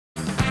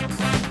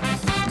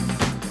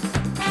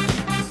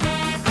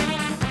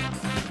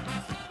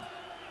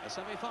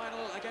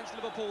semi-final against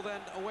Liverpool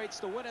then awaits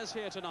the winners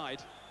here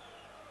tonight.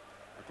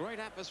 A great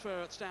atmosphere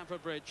at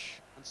Stamford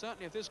Bridge, and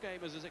certainly if this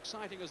game is as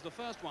exciting as the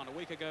first one a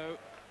week ago,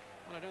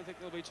 well, I don't think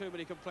there'll be too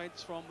many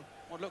complaints from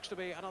what looks to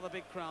be another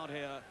big crowd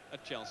here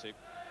at Chelsea.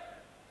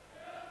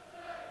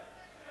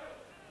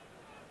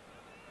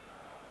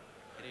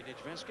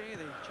 Niedzwiecki,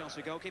 the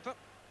Chelsea goalkeeper.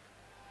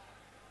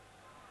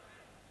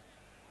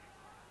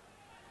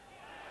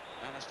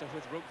 Bannister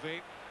with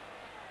Rugby.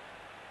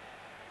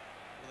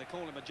 Well, they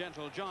call him a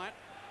gentle giant.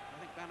 I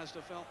think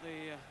Bannister felt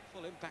the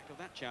full impact of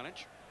that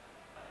challenge.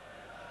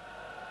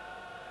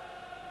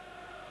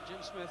 Jim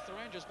Smith, the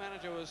Rangers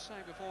manager, was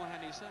saying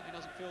beforehand he certainly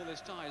doesn't feel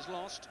this tie is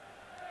lost,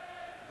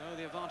 though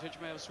the advantage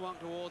may have swung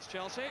towards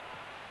Chelsea.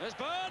 There's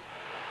Byrne!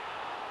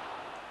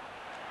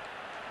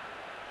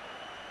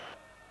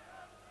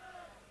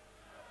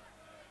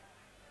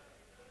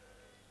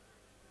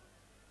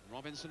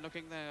 Robinson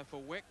looking there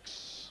for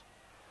Wicks.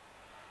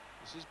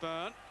 This is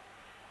Byrne.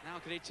 Now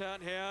can he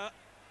turn here?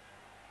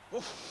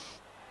 Oof!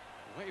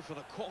 Away for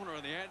the corner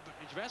in the end, but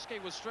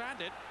Niedzwiecki was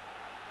stranded.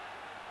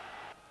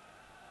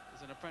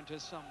 As an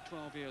apprentice some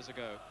 12 years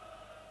ago.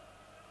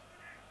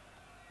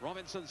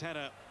 Robinson's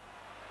header.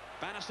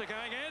 Bannister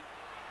going in,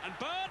 and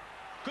Byrne!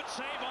 Good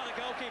save by the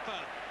goalkeeper.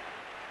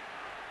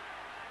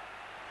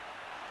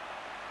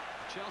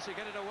 Chelsea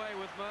get it away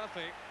with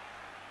Murphy.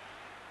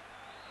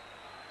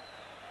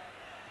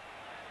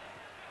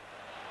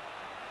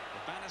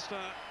 Bannister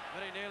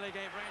very nearly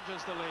gave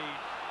Rangers the lead.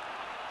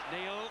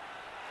 Neil.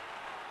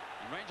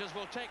 And Rangers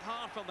will take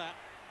heart from that.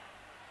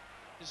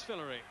 Is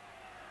Fillery.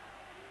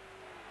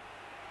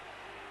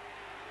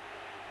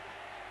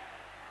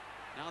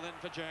 Now then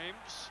for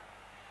James.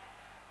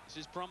 This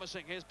is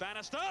promising. Here's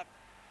Bannister.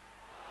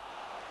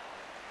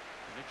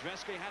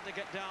 Niedzwiecki had to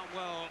get down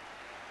well.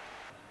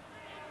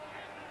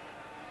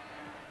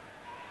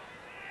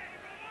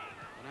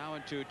 Now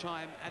into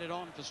time added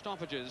on for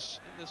stoppages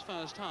in this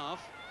first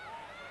half.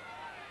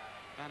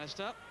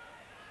 Bannister.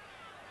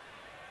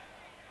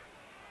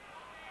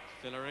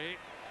 Fillery.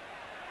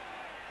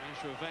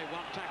 Managed to evade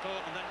one tackle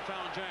and then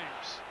found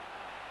James.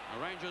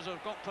 The Rangers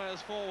have got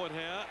players forward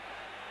here.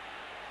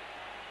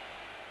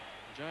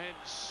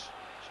 James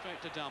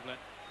straight to Dublin.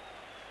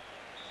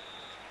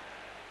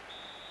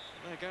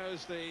 There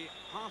goes the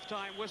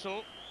half-time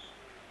whistle.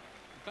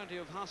 Plenty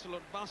of hustle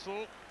and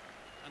bustle,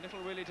 and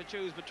little really to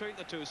choose between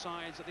the two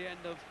sides at the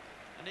end of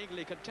an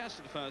eagerly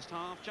contested first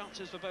half.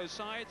 Chances for both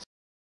sides.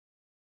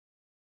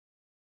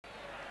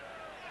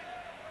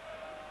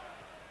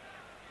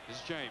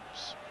 Here's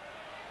James.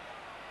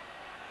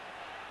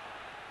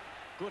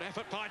 Good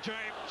effort by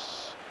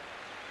James.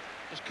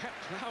 Just kept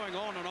plowing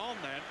on and on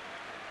then.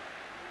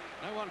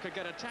 No one could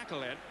get a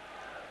tackle in.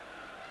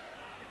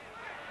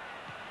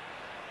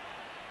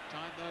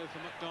 Time though for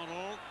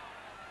McDonald.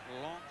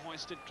 Long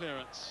hoisted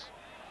clearance.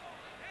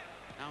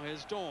 Now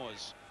here's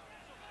Dawes.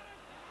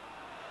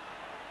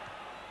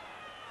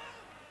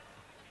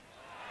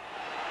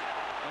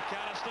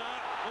 McAllister.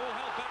 All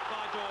held back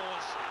by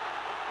Dawes.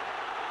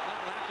 That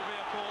will have to be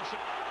a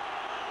caution.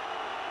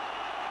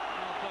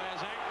 Now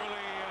players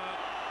angrily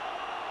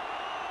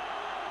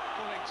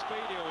pulling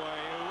Speedy away,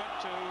 who went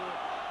to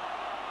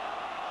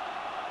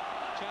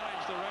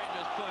challenge the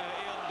Rangers player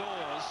Ian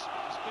Dawes.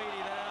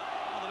 Speedy there,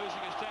 rather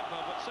losing his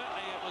temper, but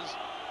certainly it was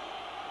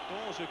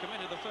Dawes who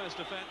committed the first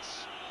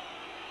offence.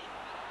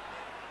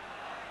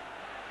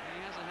 He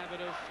has a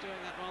habit of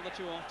doing that rather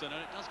too often, and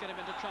it does get him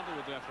into trouble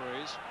with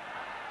referees.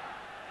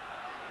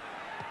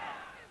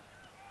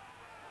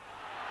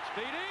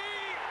 Speedy!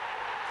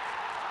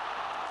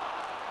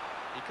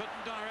 He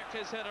couldn't direct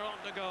his header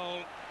onto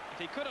goal. If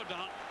he could have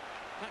done,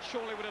 that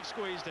surely would have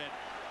squeezed it.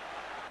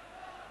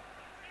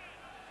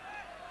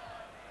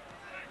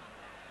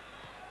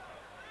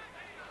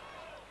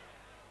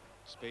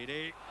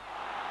 Speedy.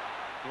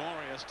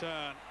 Glorious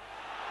turn.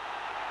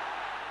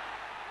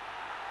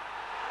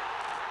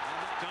 And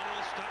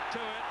McDonald stuck to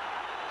it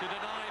to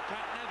deny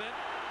Pat Nevin.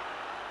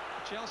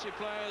 Chelsea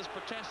players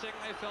protesting.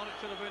 They felt it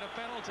should have been a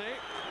penalty.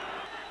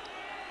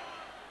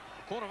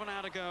 A quarter of an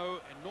hour to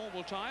go in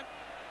normal time.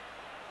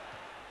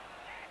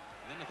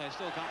 And then if they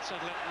still can't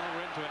settle it, well,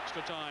 we're into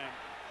extra time.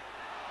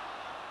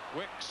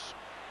 Wicks.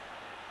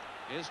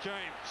 Here's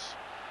James.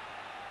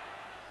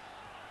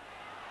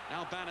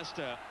 Now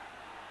Bannister.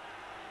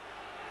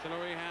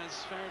 Fillery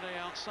has Faraday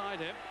outside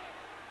him.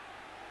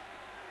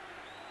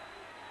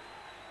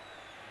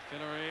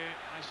 Fillery,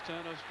 nice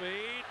turn of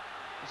speed.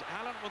 There's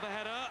Allen with the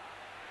header.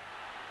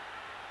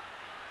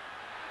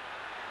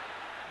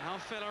 Now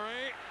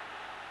Fillery.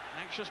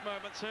 Anxious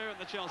moments here in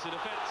the Chelsea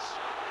defence.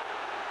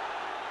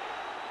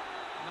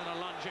 And then a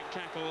lunging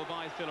tackle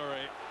by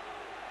Fillery.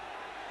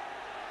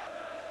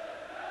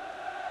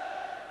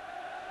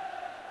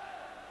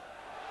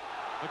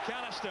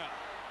 McAllister.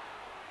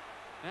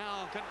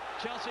 Now, can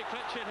Chelsea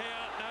clinch it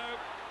here? No.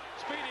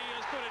 Speedy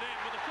has put it in,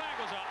 but the flag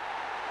was up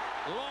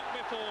long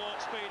before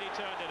Speedy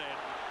turned it in.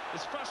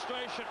 His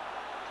frustration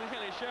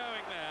clearly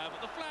showing there,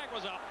 but the flag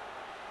was up.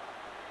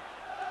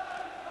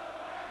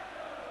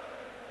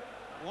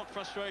 What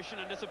frustration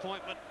and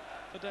disappointment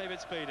for David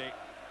Speedy.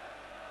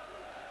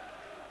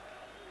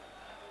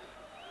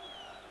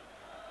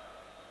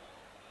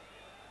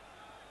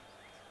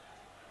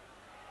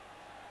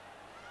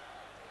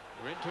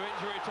 We're into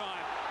injury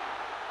time.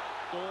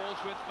 Dawes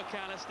with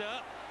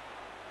McAllister.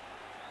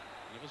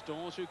 It was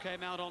Dawes who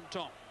came out on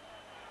top.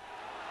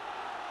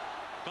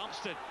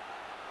 Bumpsted.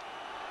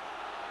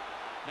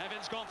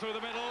 Nevin's gone through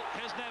the middle.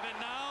 Here's Nevin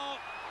now.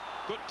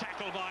 Good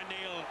tackle by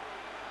Neil.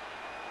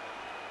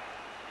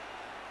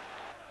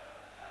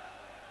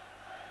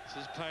 This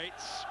is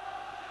Pates.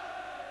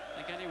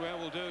 I think anywhere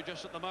will do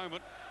just at the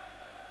moment.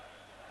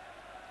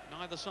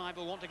 Neither side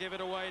will want to give it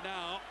away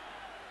now.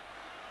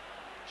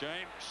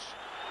 James.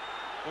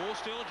 Oh,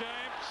 still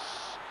James.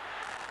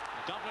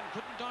 Dublin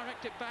couldn't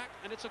direct it back,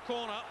 and it's a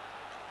corner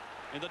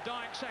in the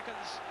dying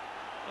seconds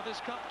of this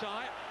cup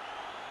tie.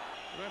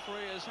 The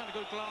referee has had a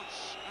good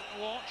glance at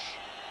the watch.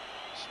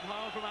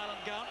 Smile from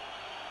Alan Gunn.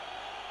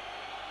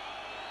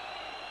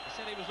 He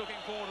said he was looking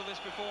forward to this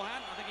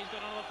beforehand. I think he's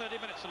got another 30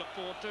 minutes to look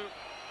forward to.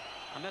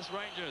 Unless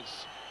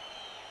Rangers,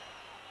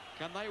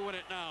 can they win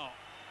it now?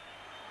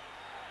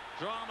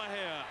 Drama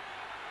here.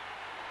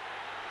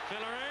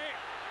 Fillery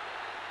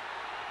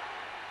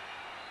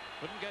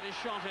couldn't get his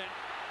shot in.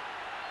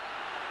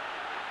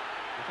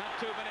 We've had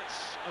 2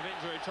 minutes of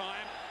injury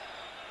time.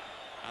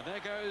 And there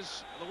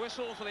goes the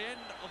whistle for the end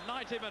of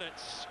 90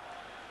 minutes.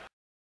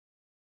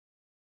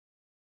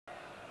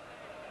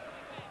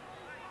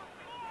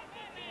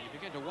 You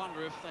begin to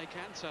wonder if they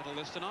can settle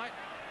this tonight,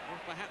 or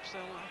if perhaps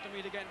they'll have to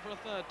meet again for a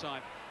third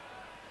time.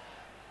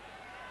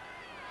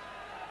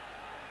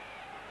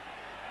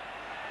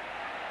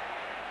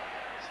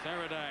 It's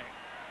Faraday.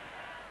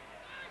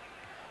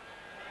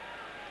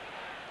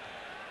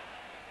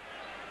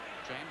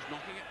 James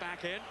knocking it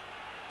back in.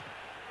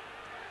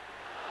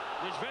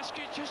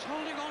 Nijveski just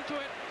holding on to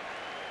it.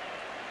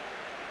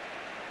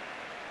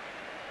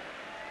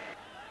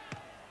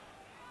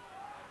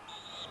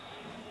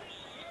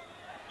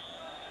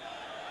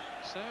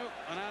 So,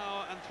 an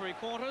hour and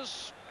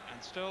 3/4,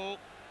 and still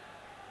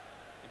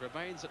it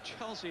remains at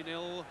Chelsea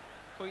 0,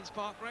 Queen's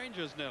Park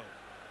Rangers 0.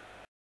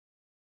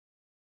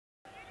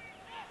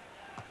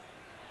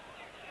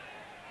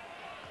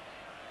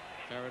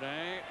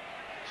 Faraday,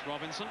 it's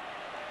Robinson.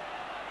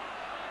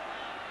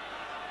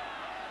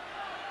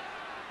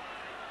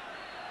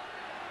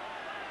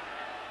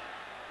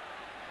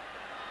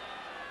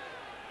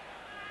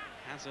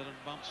 Hazard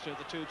and bumps to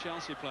the 2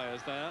 Chelsea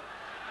players there.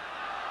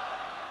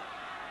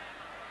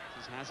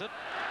 This is Hazard.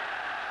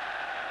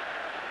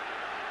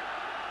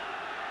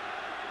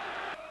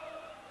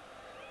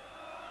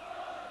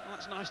 Well,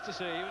 that's nice to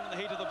see, even in the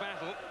heat of the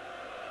battle.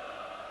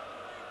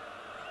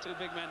 2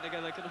 big men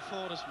together can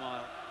afford a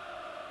smile.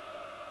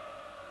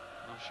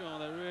 I'm sure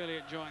they're really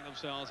enjoying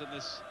themselves in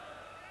this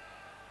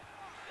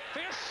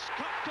fierce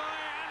cup tie,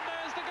 and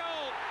there's the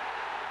goal.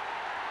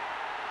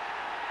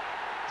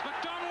 It's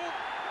McDonald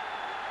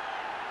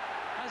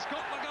has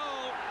got the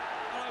goal.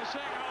 And I was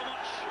saying how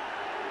much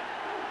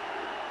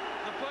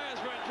the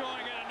players were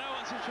enjoying it, and no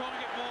one's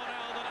enjoying it more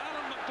now than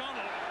Alan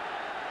McDonald,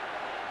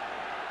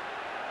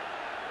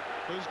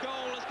 whose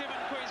goal has given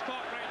Queen's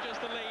Park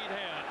Rangers the lead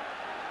here.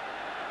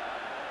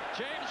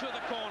 James with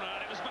the corner,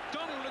 and it was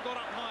McDonald who got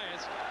up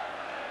highest.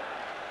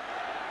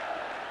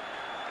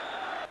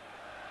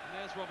 And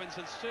there's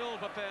Robinson still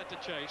prepared to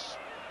chase.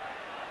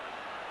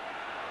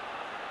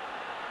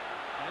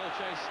 And he'll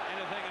chase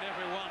anything and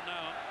everyone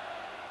now.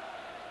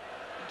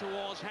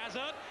 Towards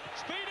Hazard.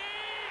 Speedy!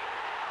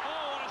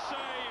 Oh, what a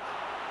save!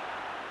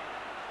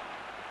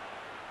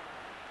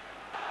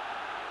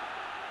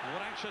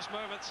 What anxious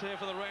moments here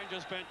for the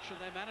Rangers bench, and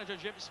their manager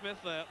Jim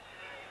Smith there.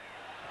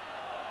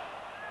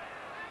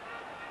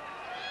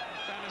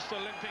 Bannister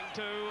limping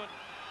too, and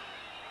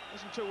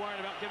wasn't too worried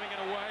about giving it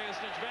away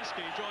as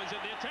Nijveski joins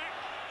in the attack.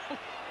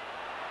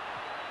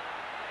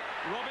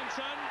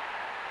 Robinson.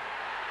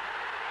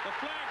 The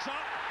flag's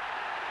up,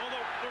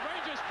 although the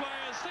Rangers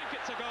players think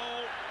it's a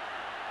goal.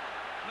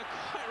 And a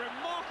quite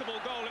remarkable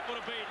goal it would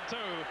have been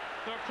too.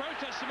 There are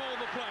protests from all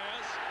the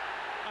players,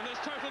 and there's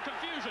total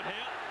confusion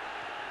here.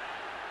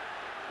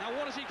 Now,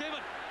 what has he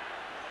given?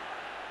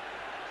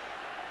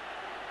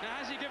 Now,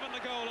 has he given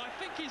the goal? I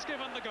think he's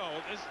given the goal.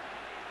 There's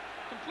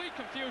complete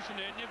confusion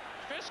here.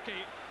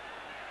 Nijveski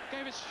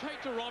gave it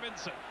straight to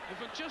Robinson, who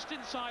from just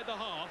inside the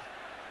half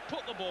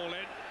put the ball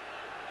in,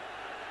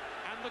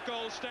 and the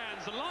goal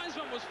stands. The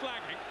linesman was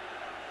flagging.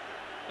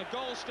 The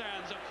goal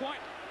stands. A quite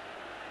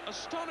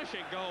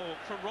astonishing goal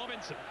from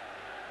Robinson.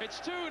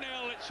 It's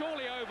 2-0, it's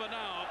surely over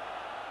now.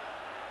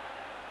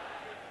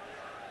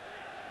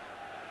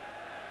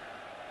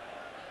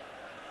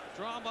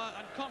 Drama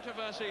and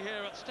controversy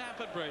here at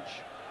Stamford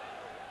Bridge.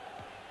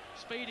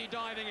 Speedy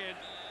diving in.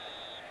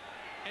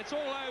 It's all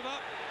over.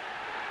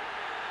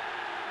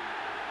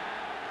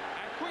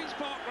 And Queen's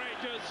Park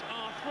Rangers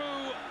are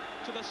through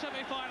to the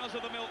semi-finals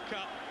of the Milk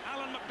Cup.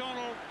 Alan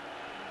McDonald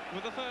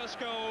with the first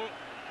goal.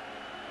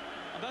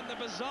 And then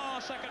the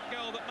bizarre second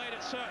goal that made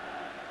it certain